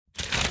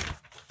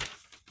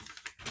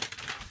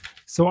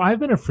So I've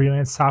been a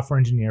freelance software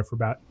engineer for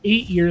about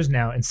 8 years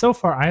now, and so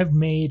far I have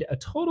made a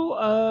total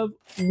of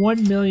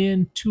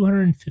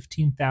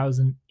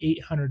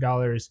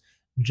 $1,215,800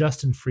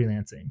 just in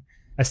freelancing.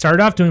 I started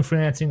off doing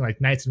freelancing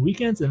like nights and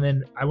weekends, and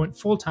then I went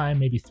full time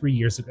maybe 3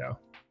 years ago.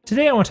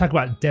 Today I want to talk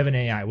about Devin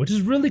AI, which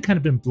has really kind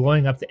of been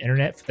blowing up the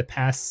internet for the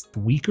past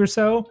week or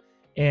so.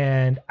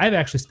 And I've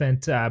actually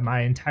spent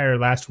my entire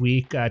last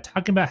week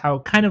talking about how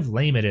kind of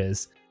lame it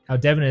is. How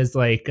Devin is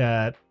like,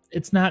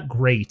 it's not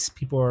great.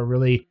 People are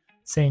really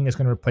saying it's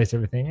going to replace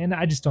everything, and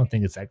I just don't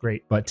think it's that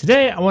great. But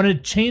today I want to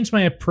change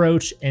my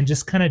approach and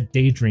just kind of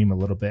daydream a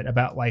little bit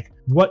about like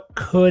what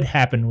could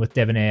happen with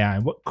Devin AI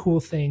and what cool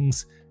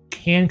things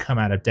can come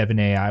out of Devin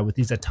AI with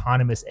these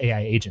autonomous AI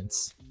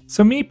agents.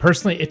 So me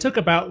personally, it took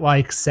about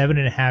like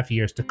 7.5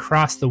 years to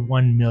cross the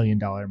 $1 million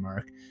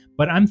mark.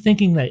 But I'm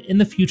thinking that in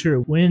the future,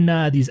 when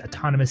these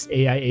autonomous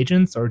AI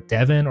agents or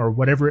Devin or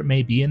whatever it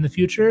may be in the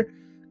future,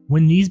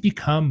 when these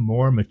become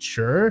more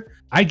mature,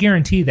 I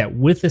guarantee that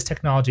with this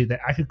technology that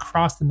I could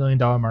cross the $1 million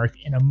mark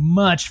in a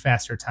much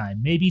faster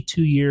time, maybe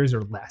 2 years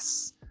or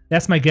less.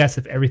 That's my guess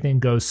if everything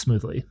goes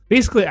smoothly.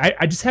 Basically,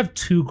 I just have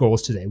two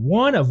goals today.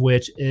 One of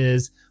which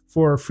is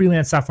for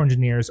freelance software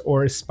engineers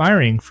or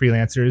aspiring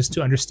freelancers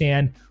to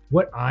understand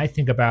what I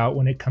think about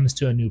when it comes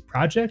to a new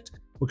project,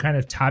 what kind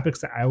of topics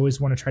that I always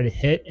want to try to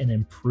hit and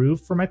improve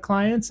for my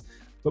clients,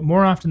 but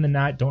more often than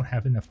not, don't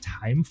have enough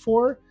time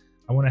for.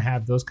 I want to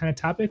have those kind of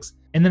topics.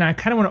 And then I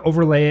kind of want to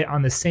overlay it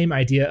on the same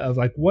idea of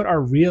like, what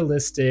are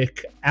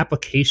realistic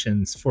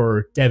applications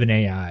for Devin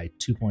AI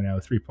 2.0,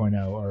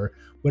 3.0, or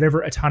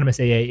whatever autonomous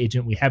AI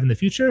agent we have in the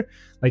future,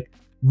 like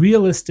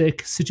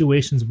realistic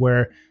situations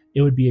where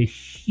it would be a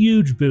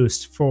huge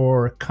boost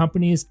for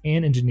companies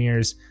and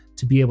engineers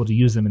to be able to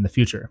use them in the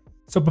future.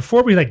 So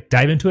before we like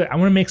dive into it, I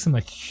want to make some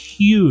like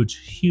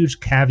huge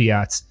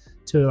caveats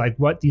to like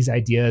what these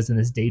ideas and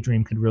this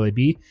daydream could really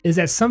be, is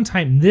that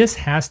sometime this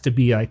has to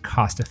be like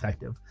cost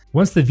effective.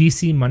 Once the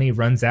VC money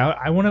runs out,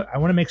 I want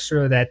to make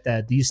sure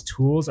that these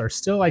tools are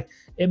still like,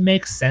 it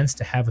makes sense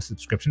to have a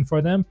subscription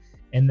for them,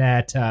 and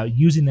that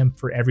using them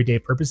for everyday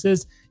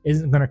purposes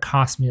isn't going to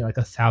cost me like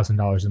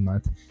 $1,000 a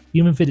month.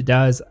 Even if it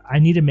does, I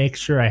need to make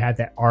sure I have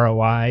that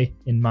ROI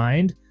in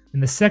mind.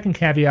 And the second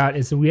caveat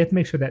is that we have to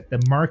make sure that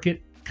the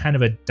market kind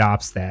of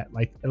adopts that.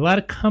 Like a lot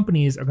of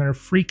companies are going to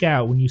freak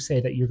out when you say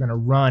that you're going to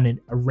run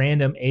a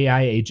random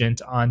AI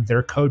agent on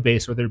their code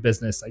base or their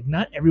business. Like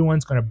not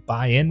everyone's going to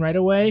buy in right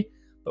away,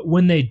 but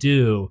when they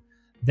do,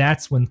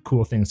 that's when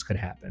cool things could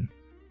happen,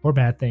 or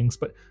bad things.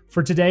 But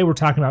for today, we're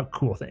talking about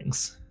cool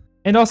things.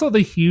 And also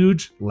the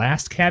huge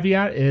last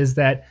caveat is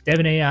that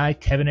Devin AI,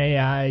 Kevin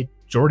AI,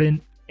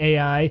 Jordan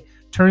AI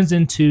turns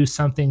into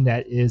something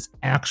that is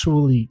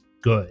actually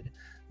good.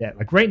 That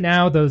like right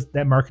now,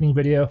 that marketing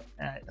video,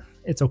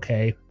 it's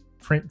okay.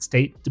 Print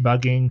state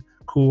debugging,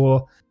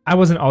 cool. I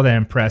wasn't all that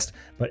impressed,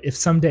 but if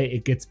someday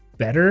it gets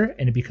better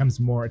and it becomes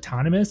more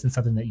autonomous and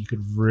something that you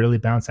could really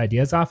bounce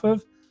ideas off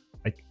of,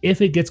 like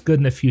if it gets good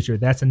in the future,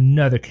 that's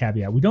another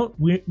caveat.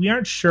 We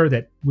aren't sure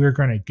that we're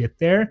going to get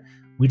there.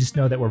 We just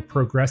know that we're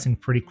progressing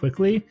pretty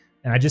quickly,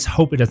 and I just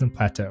hope it doesn't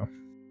plateau.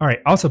 All right.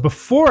 Also,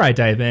 before I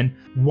dive in,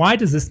 why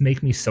does this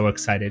make me so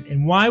excited?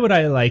 And why would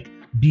I like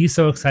be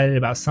so excited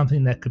about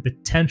something that could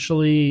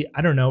potentially,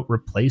 I don't know,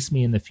 replace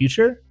me in the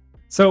future?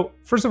 So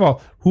first of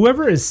all,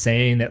 whoever is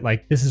saying that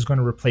like this is going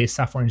to replace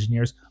software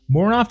engineers,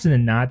 more often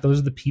than not, those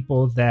are the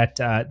people that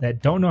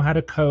don't know how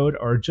to code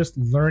or just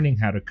learning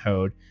how to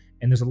code.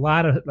 And there's a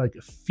lot of like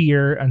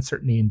fear,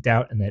 uncertainty, and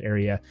doubt in that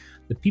area.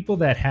 The people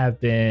that have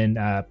been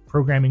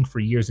programming for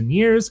years and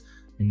years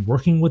and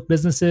working with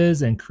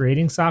businesses and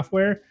creating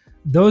software,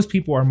 those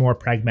people are more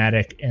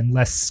pragmatic and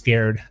less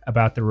scared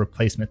about the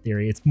replacement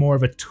theory. It's more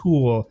of a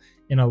tool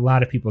in a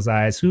lot of people's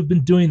eyes who've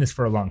been doing this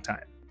for a long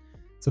time.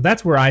 So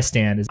that's where I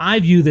stand. Is I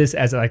view this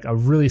as like a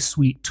really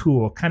sweet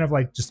tool, kind of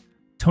like just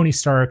Tony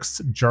Stark's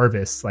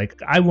Jarvis. Like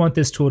I want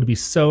this tool to be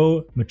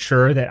so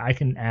mature that I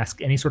can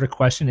ask any sort of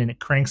question and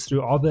it cranks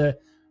through all the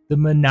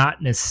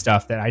monotonous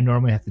stuff that I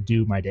normally have to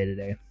do my day to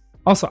day.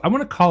 Also, I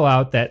want to call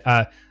out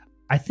that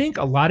I think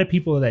a lot of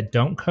people that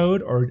don't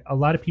code or a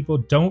lot of people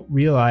don't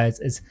realize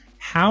is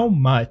how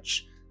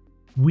much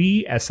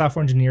we as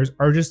software engineers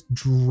are just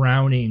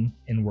drowning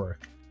in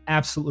work,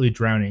 absolutely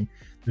drowning.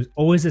 There's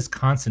always this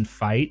constant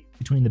fight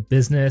between the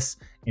business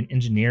and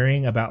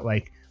engineering about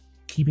like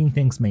keeping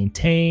things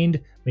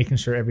maintained, making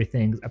sure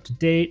everything's up to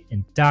date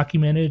and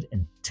documented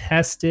and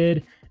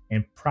tested,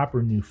 and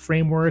proper new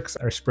frameworks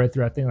are spread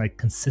throughout things like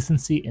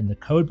consistency in the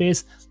code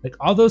base. Like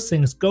all those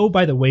things go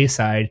by the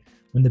wayside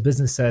when the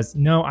business says,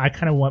 no, I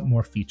kind of want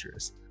more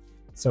features.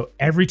 So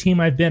every team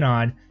I've been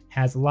on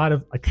has a lot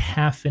of like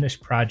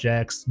half-finished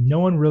projects. No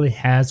one really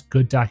has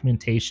good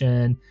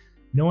documentation.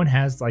 No one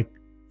has like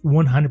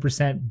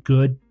 100%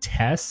 good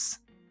tests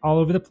all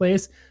over the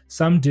place.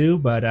 Some do,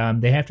 but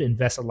they have to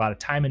invest a lot of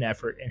time and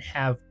effort and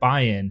have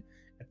buy-in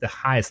at the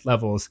highest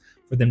levels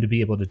for them to be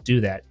able to do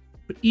that.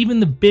 But even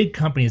the big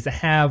companies that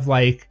have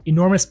like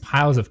enormous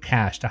piles of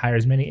cash to hire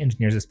as many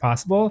engineers as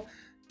possible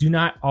do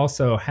not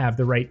also have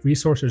the right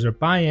resources or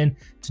buy-in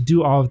to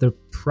do all of the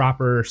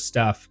proper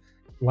stuff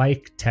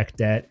like tech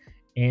debt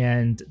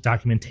and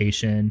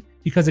documentation,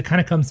 because it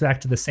kind of comes back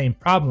to the same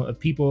problem of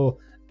people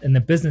in the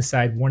business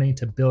side wanting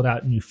to build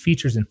out new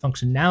features and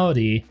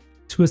functionality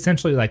to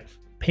essentially like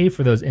pay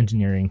for those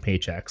engineering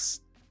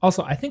paychecks.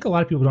 Also, I think a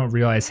lot of people don't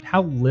realize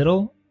how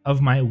little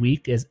of my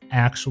week is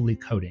actually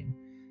coding.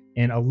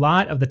 And a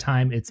lot of the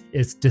time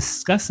it's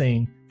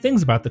discussing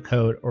things about the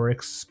code or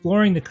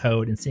exploring the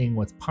code and seeing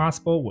what's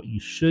possible, what you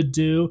should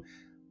do,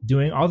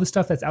 doing all the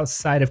stuff that's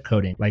outside of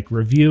coding, like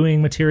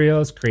reviewing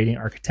materials, creating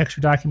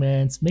architecture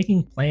documents,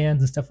 making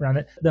plans and stuff around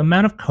it. The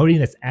amount of coding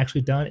that's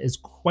actually done is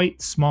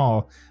quite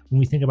small when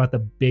we think about the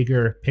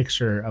bigger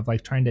picture of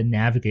like trying to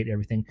navigate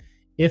everything.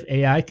 If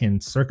AI can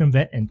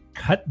circumvent and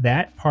cut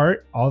that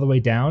part all the way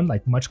down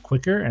like much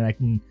quicker, and I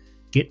can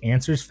get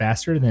answers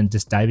faster than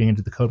just diving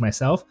into the code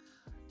myself,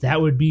 that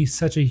would be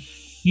such a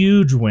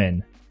huge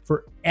win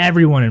for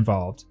everyone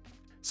involved.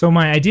 So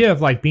my idea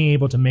of like being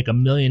able to make $1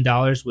 million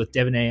with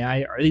Devin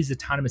AI or these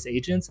autonomous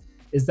agents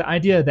is the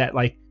idea that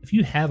like if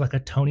you have like a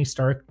Tony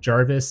Stark,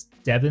 Jarvis,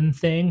 Devin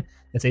thing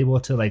that's able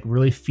to like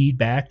really feed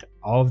back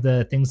all of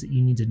the things that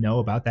you need to know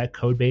about that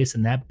code base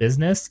and that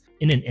business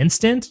in an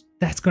instant,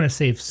 that's going to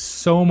save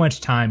so much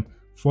time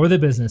for the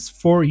business,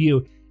 for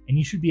you, and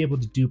you should be able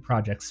to do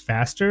projects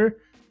faster,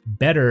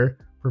 better,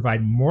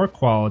 provide more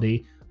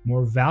quality,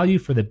 more value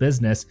for the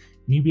business,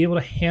 and you'll be able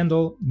to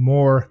handle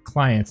more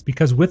clients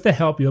because with the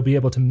help, you'll be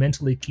able to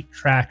mentally keep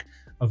track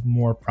of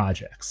more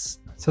projects.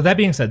 So that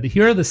being said,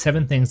 here are the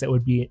 7 things that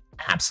would be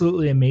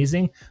absolutely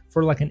amazing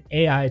for like an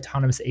AI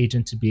autonomous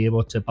agent to be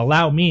able to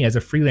allow me as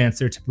a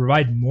freelancer to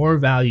provide more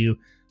value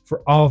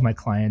for all of my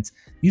clients.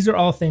 These are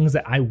all things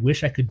that I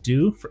wish I could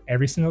do for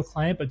every single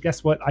client, but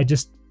guess what? I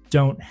just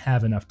don't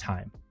have enough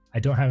time. I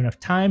don't have enough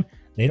time.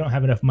 They don't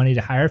have enough money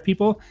to hire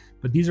people,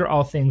 but these are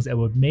all things that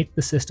would make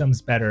the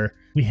systems better.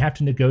 We have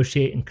to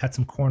negotiate and cut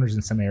some corners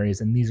in some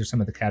areas, and these are some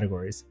of the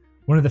categories.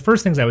 One of the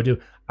first things I would do,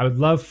 I would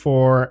love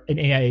for an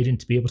AI agent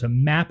to be able to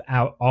map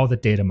out all the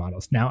data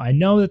models. Now, I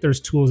know that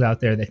there's tools out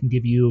there that can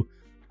give you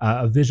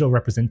a visual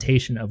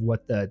representation of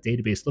what the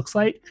database looks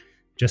like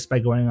just by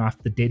going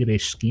off the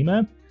database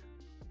schema.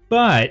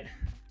 But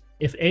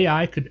if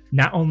AI could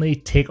not only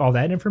take all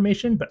that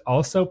information, but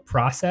also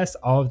process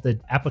all of the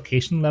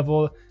application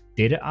level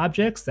data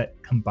objects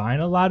that combine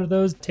a lot of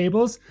those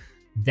tables,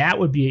 that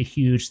would be a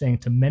huge thing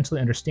to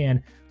mentally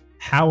understand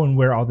how and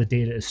where all the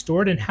data is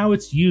stored and how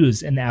it's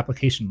used in the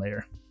application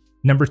layer.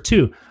 Number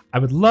 2, I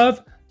would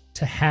love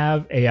to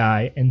have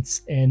AI, and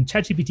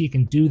ChatGPT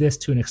can do this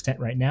to an extent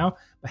right now,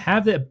 but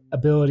have the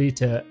ability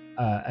to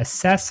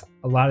assess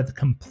a lot of the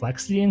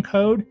complexity in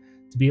code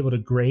to be able to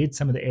grade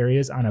some of the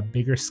areas on a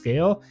bigger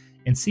scale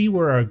and see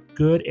where are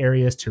good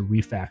areas to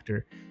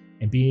refactor,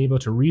 and be able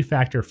to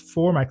refactor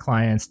for my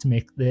clients to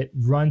make it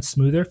run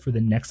smoother for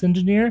the next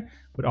engineer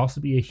would also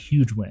be a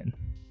huge win.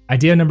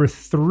 Idea number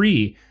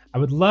 3, I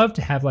would love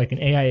to have like an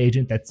AI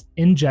agent that's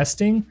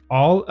ingesting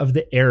all of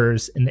the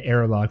errors in the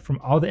error log from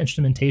all the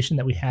instrumentation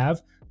that we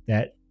have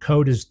that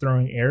code is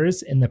throwing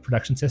errors in the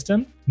production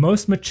system.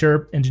 Most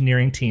mature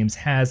engineering teams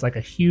has like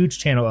a huge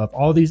channel of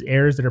all these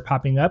errors that are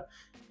popping up.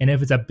 And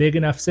if it's a big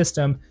enough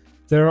system,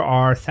 there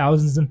are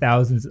thousands and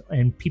thousands,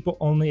 and people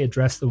only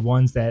address the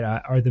ones that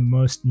are the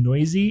most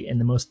noisy and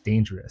the most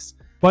dangerous.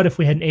 But if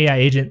we had an AI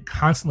agent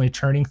constantly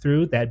churning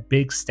through that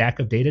big stack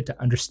of data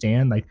to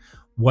understand like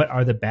what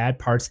are the bad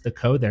parts of the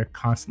code that are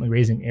constantly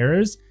raising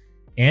errors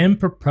and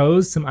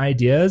propose some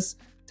ideas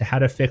to how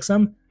to fix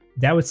them,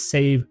 that would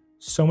save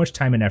so much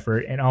time and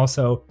effort and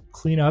also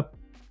clean up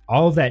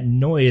all of that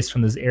noise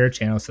from those error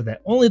channels so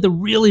that only the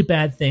really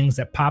bad things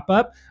that pop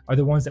up are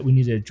the ones that we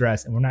need to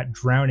address, and we're not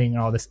drowning in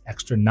all this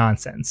extra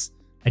nonsense.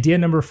 Idea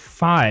number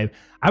 5,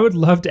 I would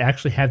love to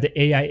actually have the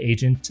AI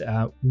agent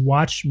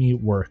watch me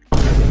work.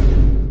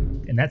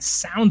 And that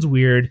sounds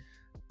weird,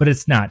 but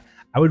it's not.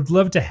 I would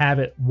love to have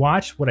it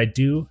watch what I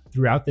do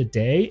throughout the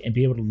day and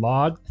be able to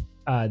log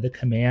the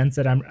commands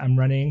that I'm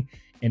running,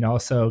 and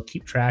also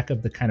keep track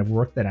of the kind of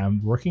work that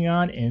I'm working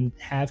on and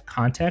have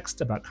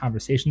context about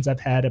conversations I've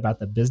had about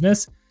the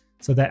business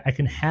so that I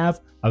can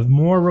have a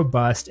more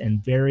robust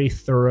and very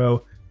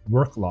thorough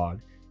work log.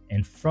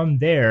 And from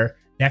there,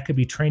 that could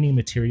be training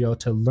material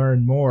to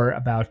learn more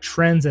about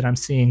trends that I'm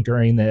seeing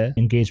during the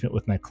engagement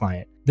with my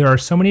client. There are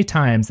so many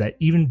times that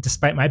even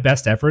despite my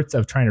best efforts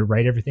of trying to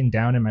write everything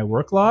down in my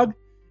work log,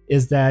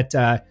 is that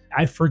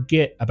I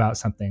forget about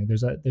something.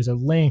 There's a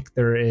link,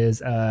 there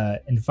is a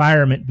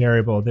environment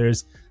variable,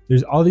 there's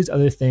all these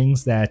other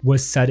things that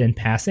was said in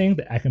passing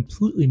that I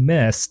completely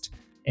missed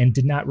and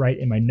did not write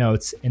in my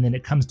notes. And then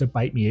it comes to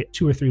bite me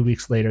 2 or 3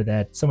 weeks later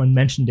that someone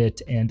mentioned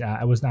it and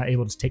I was not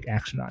able to take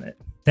action on it.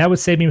 That would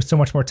save me so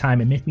much more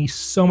time and make me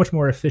so much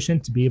more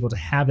efficient to be able to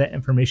have that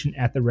information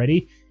at the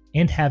ready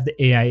and have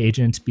the AI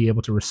agent be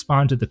able to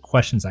respond to the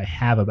questions I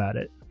have about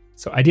it.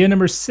 So idea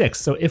number 6.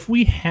 So if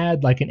we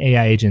had like an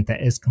AI agent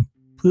that is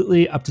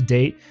completely up to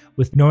date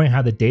with knowing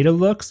how the data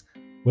looks,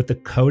 what the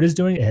code is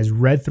doing, it has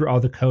read through all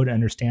the code and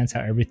understands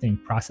how everything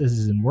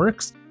processes and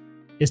works,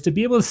 is to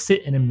be able to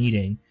sit in a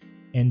meeting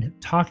and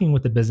talking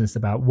with the business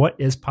about what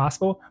is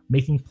possible,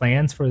 making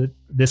plans for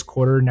this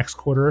quarter, next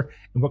quarter,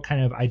 and what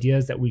kind of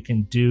ideas that we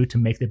can do to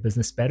make the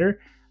business better.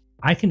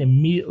 I can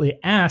immediately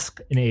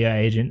ask an AI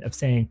agent of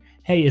saying,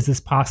 hey, is this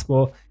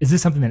possible? Is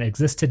this something that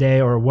exists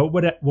today? Or what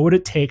would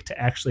it take to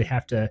actually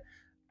have to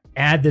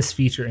add this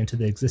feature into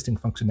the existing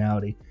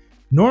functionality?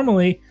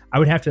 Normally, I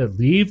would have to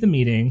leave the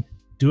meeting,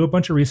 do a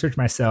bunch of research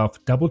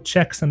myself, double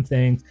check some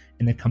things,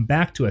 and then come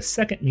back to a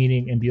second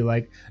meeting and be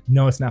like,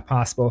 no, it's not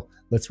possible.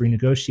 Let's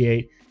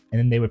renegotiate. And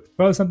then they would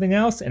propose something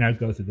else and I'd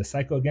go through the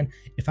cycle again.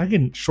 If I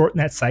can shorten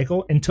that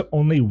cycle into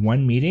only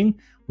one meeting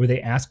where they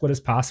ask what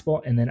is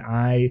possible, and then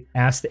I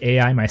ask the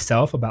AI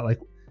myself about like,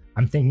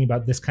 I'm thinking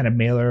about this kind of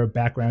mailer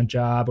background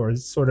job or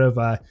sort of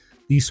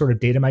these sort of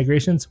data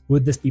migrations.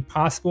 Would this be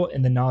possible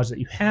in the knowledge that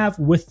you have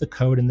with the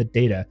code and the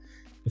data?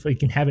 If we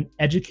can have an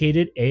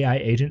educated AI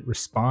agent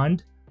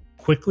respond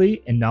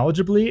quickly and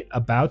knowledgeably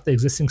about the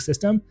existing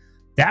system,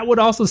 that would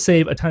also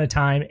save a ton of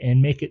time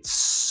and make it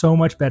so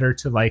much better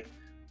to like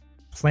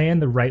plan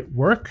the right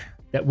work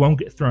that won't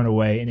get thrown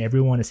away and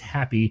everyone is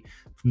happy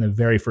from the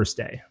very first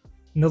day.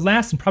 And the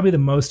last and probably the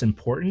most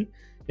important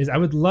is I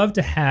would love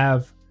to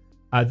have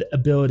the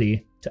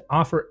ability to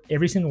offer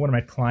every single one of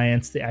my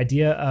clients the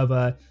idea of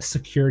a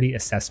security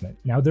assessment.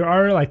 Now there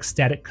are like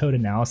static code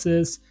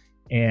analysis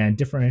and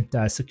different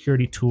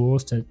security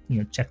tools to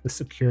check the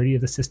security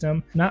of the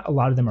system. Not a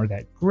lot of them are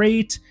that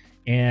great,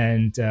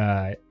 and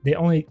they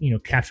only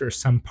capture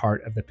some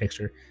part of the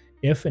picture.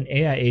 If an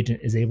AI agent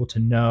is able to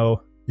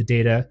know the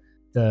data,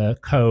 the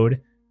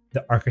code,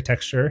 the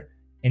architecture,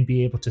 and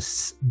be able to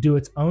do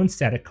its own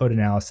static code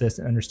analysis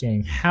and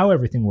understanding how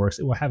everything works,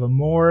 it will have a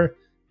more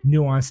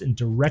nuanced and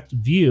direct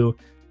view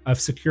of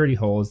security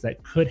holes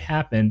that could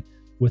happen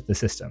with the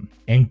system.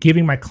 And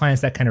giving my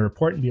clients that kind of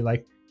report and be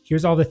like,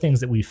 here's all the things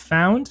that we've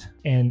found,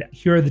 and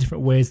here are the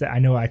different ways that I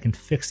know I can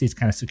fix these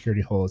kind of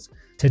security holes.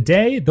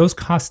 Today, those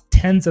cost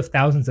tens of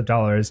thousands of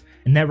dollars,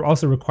 and that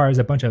also requires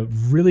a bunch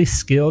of really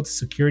skilled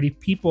security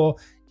people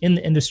in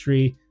the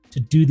industry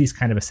to do these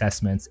kind of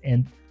assessments,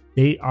 and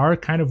they are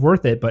kind of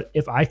worth it. But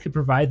if I could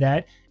provide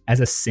that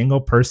as a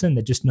single person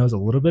that just knows a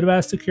little bit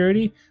about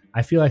security,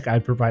 I feel like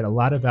I'd provide a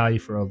lot of value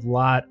for a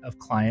lot of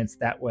clients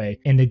that way.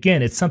 And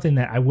again, it's something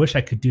that I wish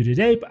I could do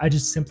today, but I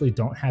just simply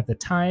don't have the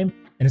time.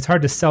 And it's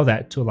hard to sell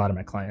that to a lot of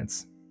my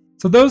clients.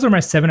 So those are my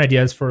 7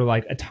 ideas for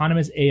like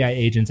autonomous AI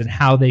agents and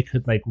how they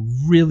could like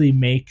really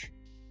make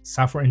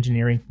software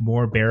engineering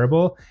more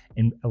bearable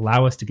and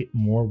allow us to get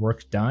more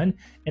work done.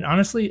 And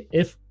honestly,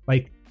 if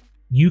like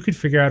you could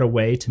figure out a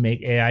way to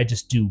make AI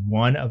just do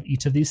one of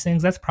each of these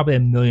things, that's probably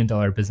 $1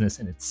 million business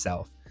in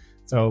itself.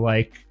 So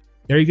like,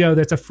 there you go.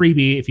 That's a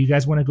freebie. If you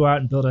guys want to go out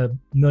and build $1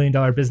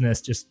 million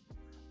business, just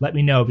let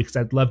me know, because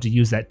I'd love to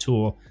use that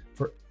tool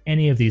for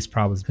any of these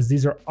problems, because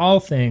these are all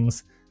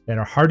things that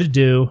are hard to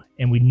do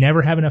and we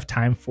never have enough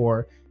time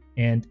for.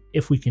 And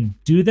if we can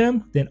do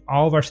them, then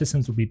all of our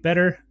systems will be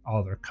better, all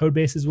of our code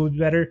bases will be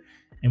better,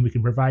 and we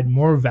can provide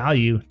more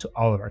value to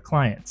all of our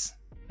clients.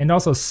 And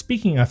also,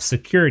 speaking of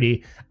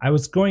security, I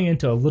was going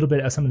into a little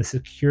bit of some of the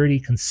security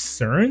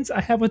concerns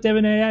I have with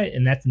Devin AI,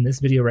 and that's in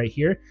this video right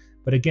here.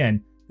 But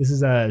again, this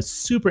is a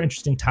super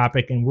interesting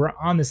topic, and we're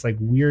on this like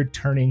weird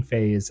turning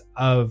phase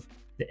of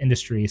the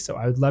industry. So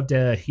I would love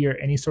to hear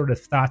any sort of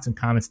thoughts and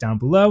comments down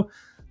below.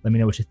 Let me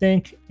know what you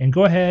think, and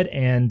go ahead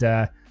and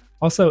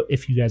also,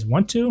 if you guys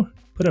want to,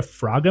 put a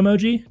frog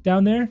emoji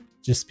down there,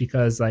 just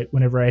because like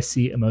whenever I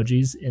see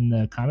emojis in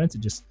the comments,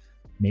 it just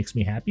makes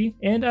me happy.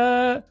 And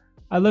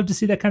I love to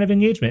see that kind of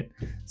engagement.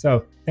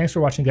 So thanks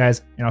for watching,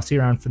 guys, and I'll see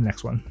you around for the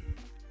next one.